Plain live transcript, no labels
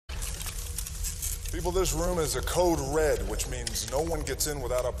People, this room is a code red, which means no one gets in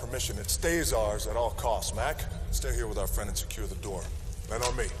without our permission. It stays ours at all costs. Mac, stay here with our friend and secure the door. Men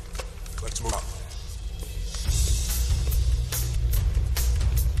on me. Let's move out.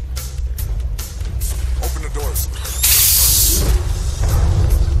 Open the doors.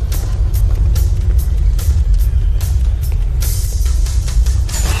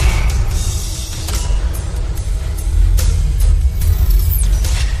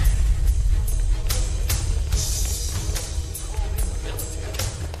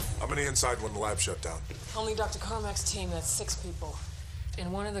 Inside when the lab shut down? Only Dr. Carmack's team, that's 6 people.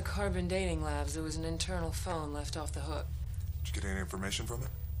 In one of the carbon dating labs, there was an internal phone left off the hook. Did you get any information from it?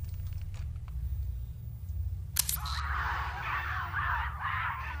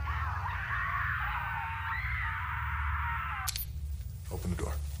 Open the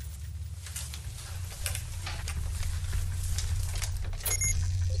door.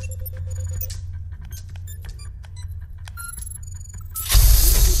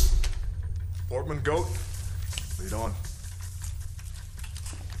 Portman, Goat, lead on.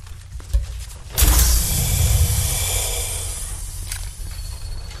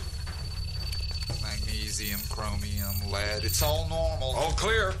 Magnesium, chromium, lead, it's all normal. All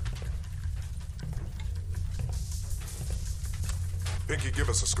clear. Pinky, give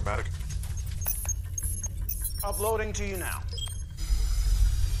us a schematic. Uploading to you now.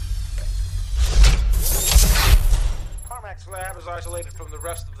 Carmack's lab is isolated from the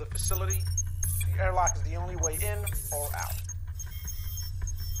rest of the facility. The airlock is the only way in or out.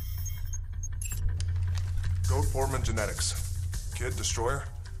 Goat, Portman, Genetics. Kid, Destroyer.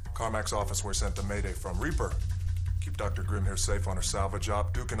 Carmack's office where we sent the Mayday from. Reaper, keep Dr. Grimm here safe on her salvage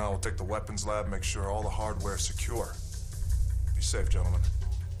op. Duke and I will take the weapons lab, make sure all the hardware is secure. Be safe, gentlemen.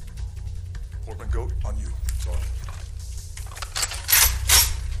 Portman, Goat, on you. Sorry.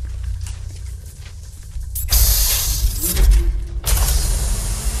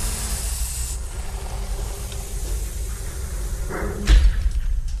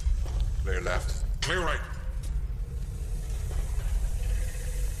 Clear left. Clear right.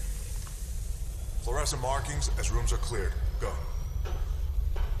 Fluorescent markings as rooms are cleared. Go.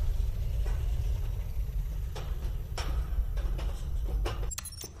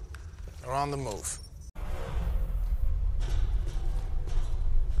 They're on the move.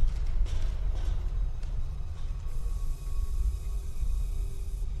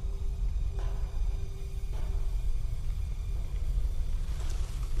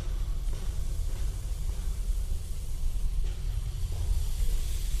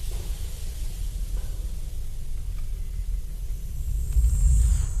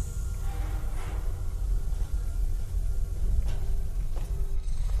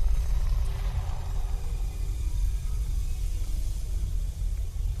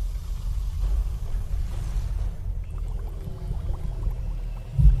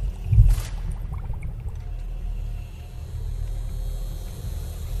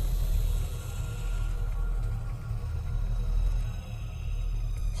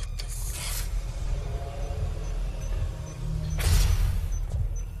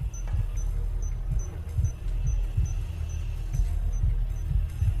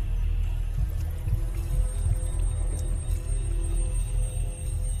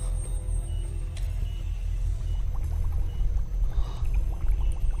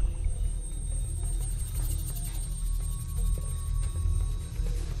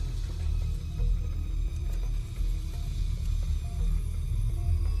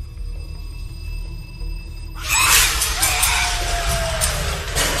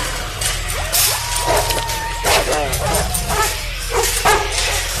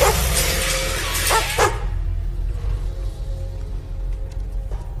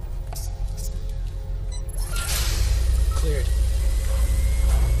 Cleared.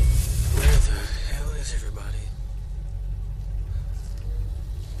 Where the hell is everybody?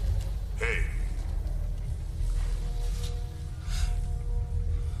 Hey.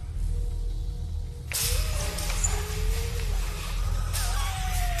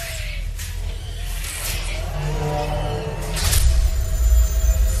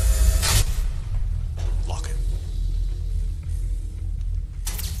 Lock it.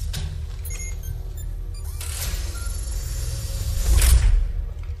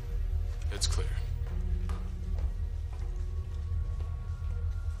 It's clear.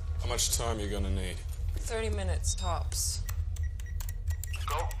 How much time you gonna need? 30 minutes, tops.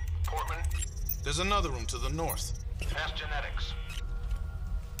 Go, Portman. There's another room to the north. Test genetics.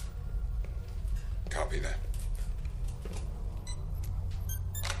 Copy that.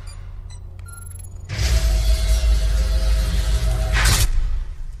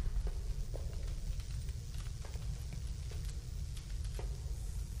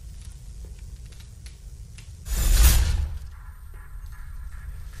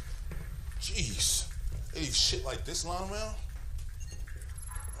 Jeez. They leave shit like this lying around?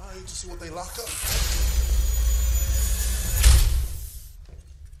 I hate to see what they lock up.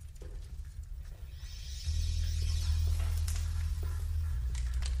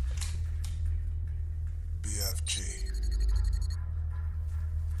 BFG.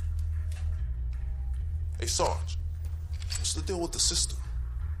 Hey, Sarge. What's the deal with the system?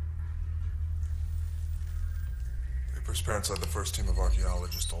 Reaper's parents led the first team of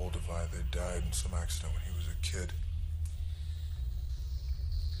archaeologists to Olduvai. They died in some accident when he was a kid.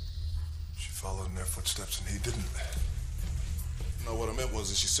 She followed in their footsteps and he didn't. No, what I meant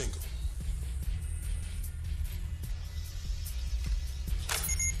was, is she single?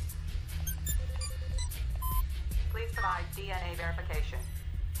 Please provide DNA verification.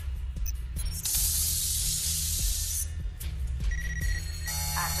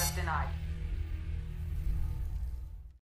 Access denied.